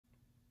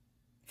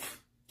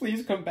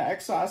Please come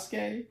back,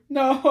 Sasuke.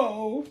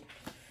 No.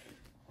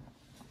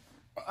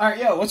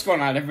 Alright, yo, what's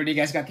going on, everybody? You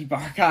guys got the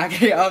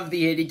Barkage of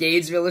the Hidden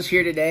Games Village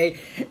here today.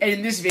 And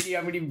in this video,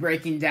 I'm going to be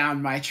breaking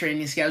down my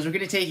training schedule. We're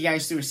going to take you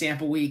guys through a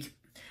sample week.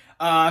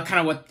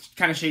 Kind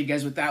of show you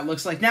guys what that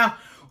looks like. Now,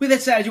 with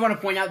that said, I do want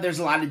to point out there's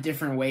a lot of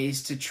different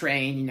ways to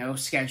train, you know,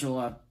 schedule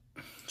a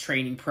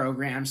training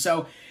program.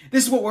 So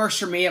this is what works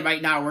for me. It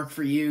might not work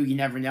for you. You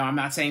never know. I'm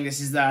not saying this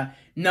is the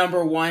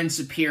 #1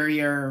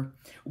 superior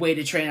way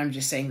to train. I'm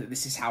just saying that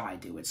this is how I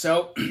do it.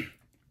 So,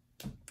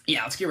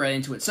 yeah, let's get right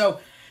into it. So,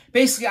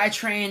 basically, I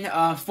train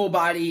full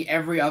body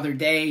every other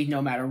day,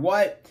 no matter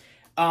what.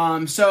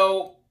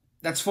 So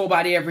that's full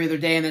body every other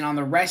day. And then on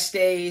the rest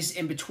days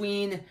in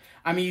between,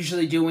 I'm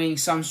usually doing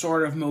some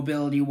sort of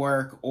mobility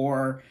work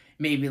or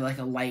maybe like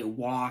a light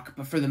walk.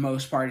 But for the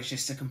most part, it's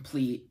just a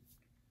complete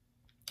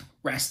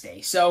rest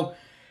day. So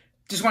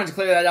just wanted to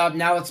clear that up.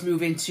 Now let's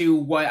move into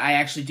what I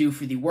actually do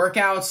for the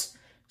workouts.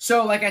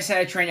 So like I said,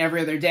 I train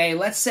every other day.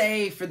 Let's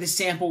say for this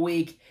sample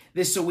week,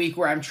 this is a week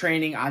where I'm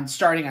training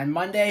starting on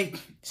Monday.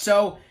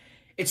 So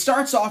it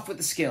starts off with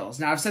the skills.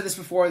 Now, I've said this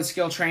before, the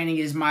skill training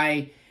is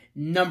my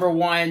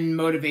 #1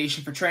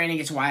 motivation for training.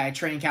 It's why I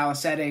train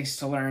calisthenics,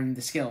 to learn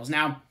the skills.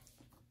 Now,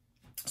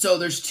 so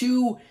there's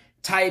two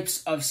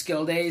types of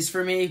skill days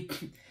for me: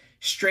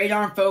 straight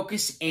arm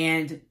focus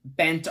and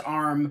bent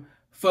arm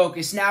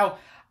focus. Now,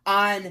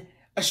 on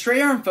a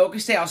straight arm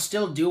focus day, I'll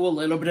still do a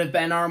little bit of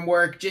bent arm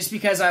work just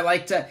because I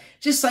like to,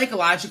 just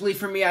psychologically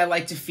for me, I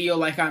like to feel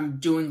like I'm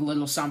doing a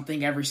little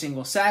something every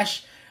single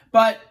sesh.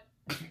 But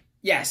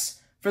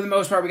yes, for the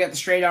most part, we got the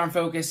straight arm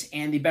focus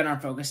and the bent arm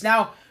focus.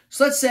 Now,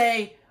 so let's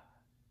say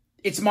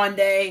it's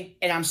Monday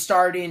and I'm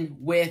starting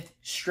with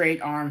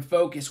straight arm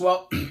focus.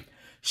 Well,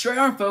 straight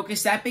arm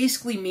focus, that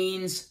basically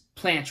means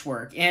planche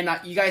work. And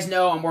you guys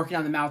know I'm working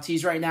on the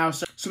Maltese right now.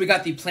 So we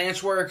got the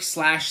planche work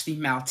 / the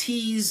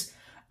Maltese.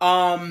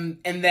 And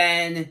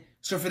then,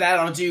 so for that,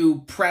 I'll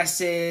do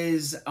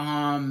presses,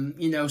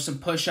 you know, some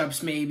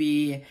push-ups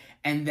maybe,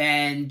 and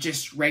then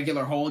just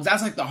regular holds.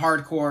 That's like the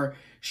hardcore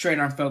straight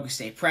arm focus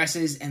day: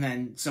 presses and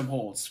then some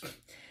holds.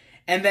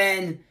 And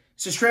then,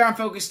 so straight arm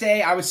focus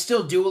day, I would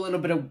still do a little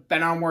bit of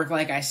bent arm work,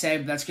 like I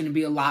said, but that's going to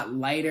be a lot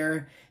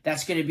lighter.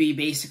 That's going to be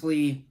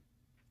basically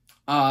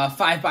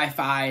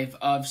 5x5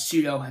 of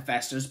pseudo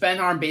Hephaestos.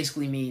 Bent arm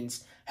basically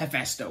means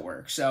Hephaesto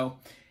work. So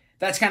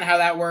that's kind of how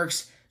that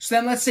works. So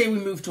then let's say we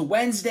move to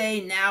Wednesday.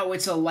 Now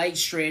it's a light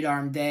straight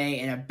arm day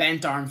and a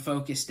bent arm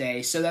focus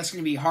day. So that's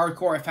going to be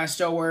hardcore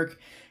Hephaesto work.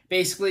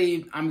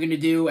 Basically, I'm going to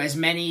do as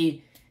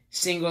many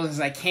singles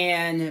as I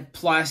can,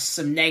 plus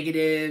some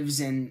negatives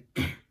and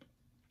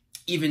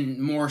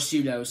even more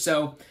pseudo.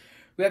 So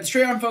we have the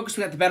straight arm focus,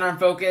 we got the bent arm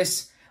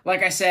focus.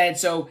 Like I said,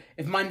 so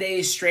if Monday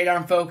is straight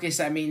arm focus,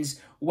 that means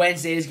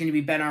Wednesday is going to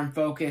be bent arm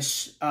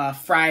focus.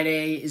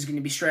 Friday is going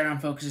to be straight arm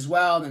focus as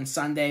well. Then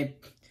Sunday,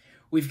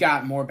 we've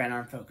got more bent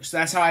arm focus. So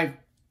that's how I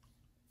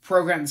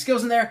program the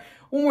skills in there.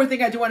 One more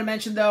thing I do want to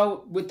mention,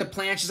 though, with the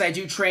planches, I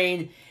do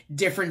train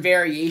different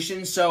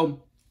variations.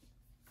 So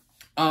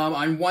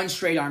on one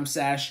straight arm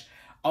sesh,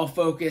 I'll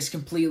focus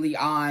completely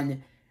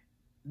on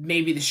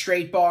maybe the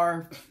straight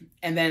bar,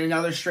 and then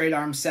another straight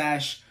arm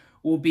sesh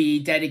will be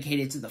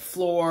dedicated to the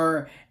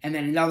floor, and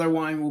then another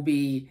one will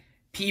be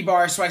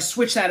P-bar. So I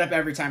switch that up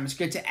every time. It's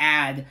good to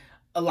add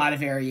a lot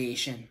of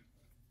variation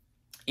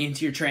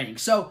into your training.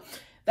 So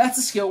that's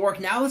the skill work.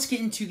 Now let's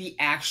get into the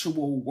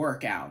actual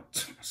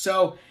workout.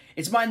 So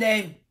it's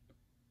Monday.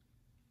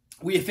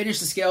 We have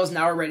finished the skills.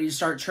 Now we're ready to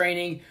start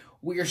training.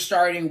 We are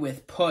starting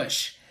with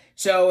push.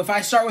 So if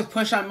I start with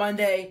push on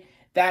Monday,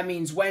 that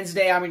means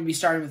Wednesday I'm going to be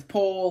starting with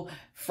pull.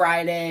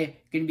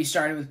 Friday, going to be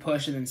starting with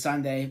push. And then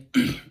Sunday,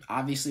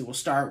 obviously, we'll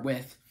start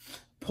with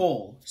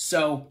pull.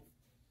 So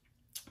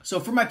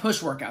for my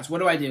push workouts, what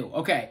do I do?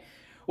 Okay.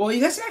 Well, you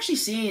guys have actually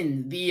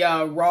seen the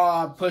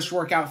raw push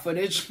workout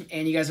footage,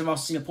 and you guys have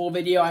also seen a pull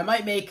video. I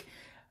might make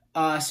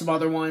some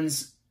other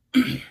ones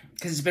because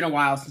it's been a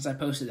while since I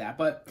posted that.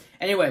 But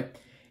anyway,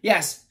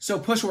 yes, so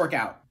push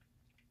workout.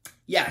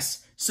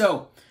 Yes,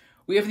 so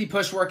we have the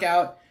push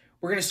workout.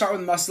 We're going to start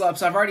with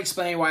muscle-ups. I've already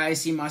explained why I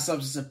see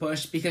muscle-ups as a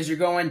push, because you're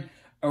going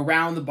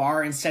around the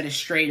bar instead of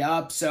straight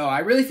up. So I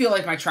really feel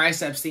like my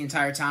triceps the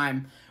entire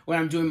time when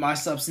I'm doing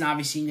muscle-ups. And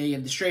obviously, you know, you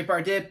have the straight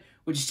bar dip,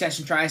 which is chest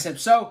and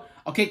triceps. So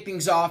I'll kick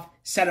things off,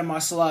 set of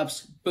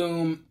muscle-ups,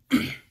 boom.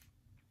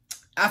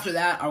 After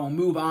that, I will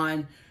move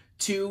on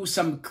to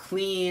some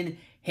clean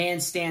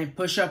handstand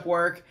push-up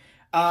work.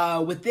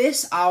 With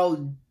this,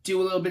 I'll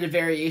do a little bit of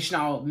variation.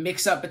 I'll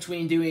mix up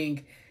between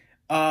doing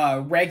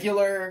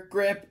regular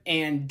grip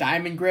and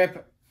diamond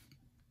grip.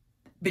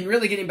 Been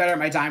really getting better at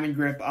my diamond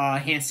grip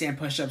handstand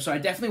push-up, so I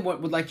definitely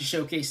would like to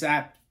showcase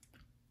that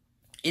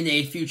in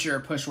a future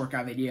push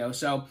workout video.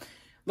 So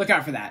look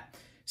out for that.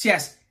 So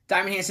yes,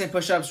 diamond handstand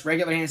push-ups,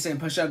 regular handstand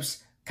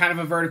push-ups, kind of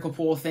a vertical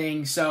pull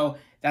thing, so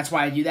that's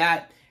why I do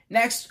that.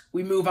 Next,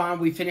 we move on.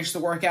 We finish the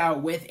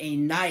workout with a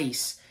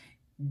nice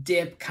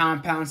dip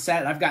compound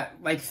set. I've got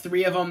like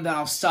 3 of them that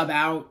I'll sub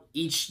out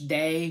each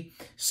day.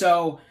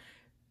 So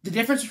the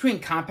difference between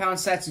compound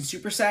sets and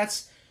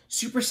supersets,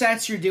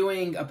 Supersets, you're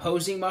doing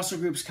opposing muscle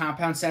groups.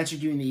 Compound sets,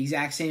 you're doing the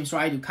exact same. So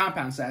I do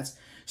compound sets.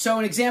 So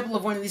an example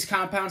of one of these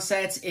compound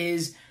sets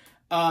is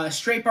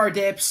straight bar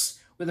dips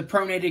with a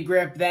pronated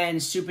grip, then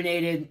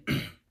supinated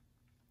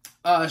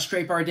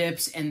straight bar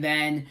dips, and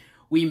then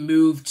we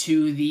move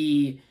to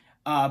the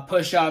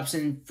push-ups.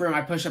 And for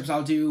my push-ups,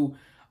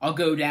 I'll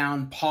go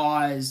down,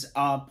 pause,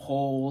 up,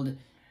 hold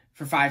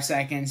for 5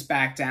 seconds,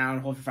 back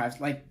down, hold for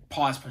 5, like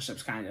pause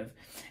push-ups kind of.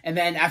 And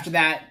then after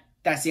that,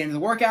 that's the end of the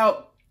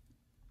workout.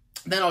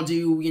 Then I'll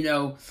do, you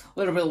know, a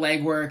little bit of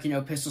leg work, you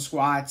know, pistol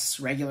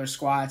squats, regular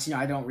squats. You know,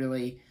 I don't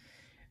really,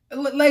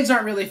 legs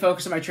aren't really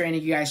focused on my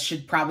training. You guys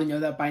should probably know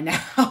that by now.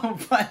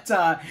 But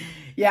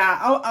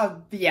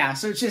yeah,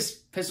 so it's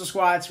just pistol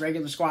squats,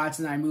 regular squats,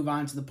 and then I move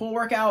on to the pull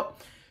workout.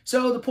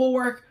 So the pull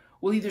work,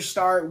 we'll either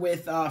start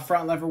with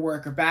front lever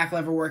work or back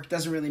lever work. It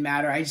doesn't really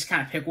matter. I just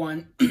kind of pick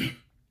one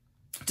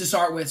to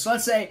start with. So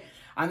let's say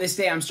on this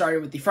day I'm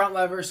starting with the front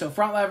lever. So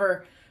front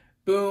lever,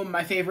 boom.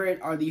 My favorite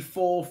are the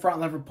full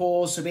front lever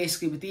pulls. So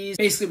basically with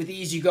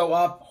these, you go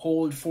up,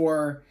 hold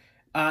for,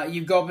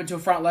 you go up into a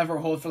front lever,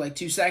 hold for like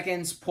 2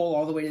 seconds, pull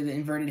all the way to the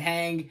inverted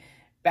hang,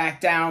 back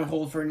down,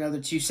 hold for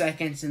another 2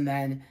 seconds, and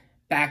then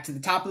back to the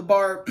top of the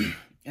bar,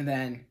 and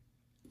then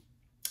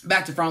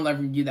back to front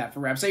lever and do that for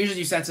reps. I usually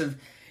do sets of,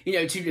 you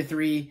know, 2 to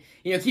 3.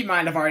 You know, keep in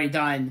mind I've already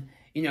done,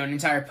 you know, an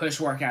entire push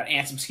workout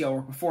and some skill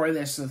work before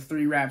this, so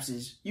 3 reps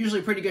is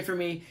usually pretty good for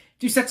me.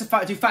 Do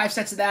 5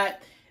 sets of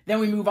that. Then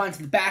we move on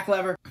to the back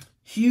lever.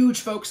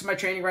 Huge focus of my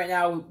training right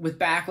now with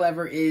back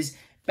lever is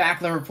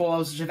back lever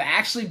pull-ups, which I've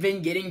actually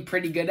been getting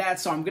pretty good at,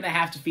 so I'm going to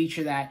have to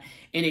feature that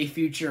in a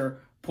future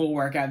pull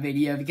workout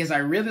video because I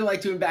really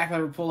like doing back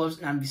lever pull-ups,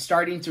 and I'm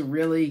starting to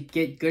really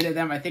get good at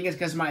them. I think it's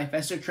because of my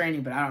Festo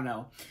training, but I don't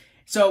know.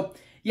 So,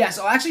 yes,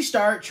 I'll actually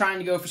start trying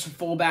to go for some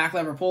full back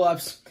lever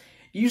pull-ups.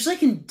 Usually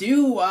can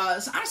do,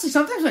 honestly,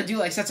 sometimes I do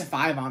like sets of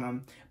 5 on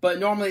them, but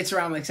normally it's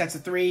around like sets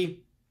of 3.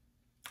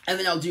 And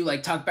then I'll do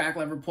like tuck back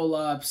lever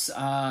pull-ups,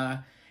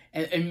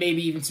 and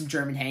maybe even some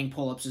German hang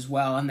pull-ups as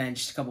well, and then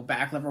just a couple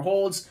back lever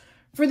holds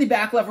for the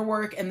back lever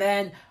work. And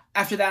then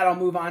after that, I'll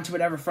move on to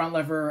whatever front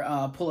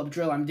lever pull-up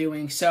drill I'm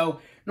doing.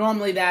 So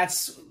normally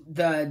that's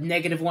the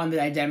negative one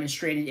that I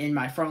demonstrated in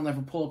my front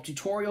lever pull-up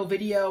tutorial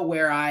video,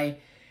 where I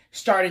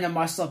start in a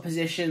muscle-up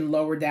position,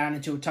 lower down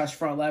into a touch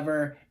front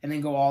lever, and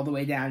then go all the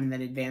way down, and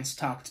then advanced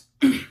tucked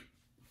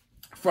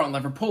front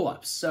lever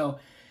pull-ups. So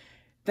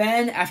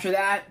then after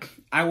that,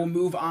 I will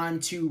move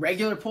on to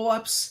regular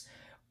pull-ups,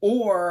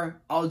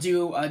 or I'll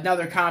do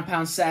another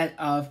compound set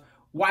of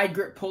wide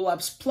grip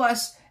pull-ups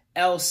plus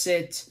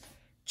L-sit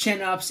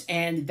chin-ups,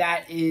 and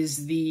that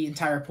is the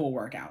entire pull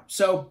workout.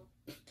 So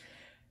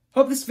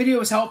hope this video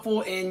was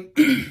helpful in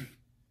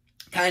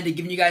kind of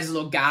giving you guys a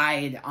little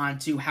guide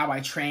onto how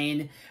I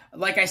train.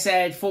 Like I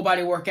said, full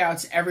body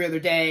workouts every other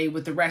day,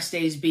 with the rest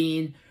days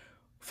being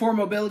for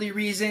mobility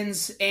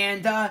reasons.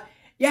 And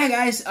yeah,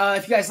 guys,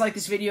 if you guys like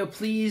this video,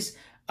 please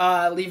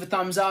leave a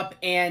thumbs up,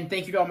 and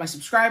thank you to all my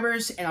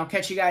subscribers, and I'll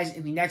catch you guys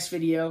in the next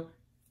video.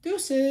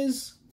 Deuces!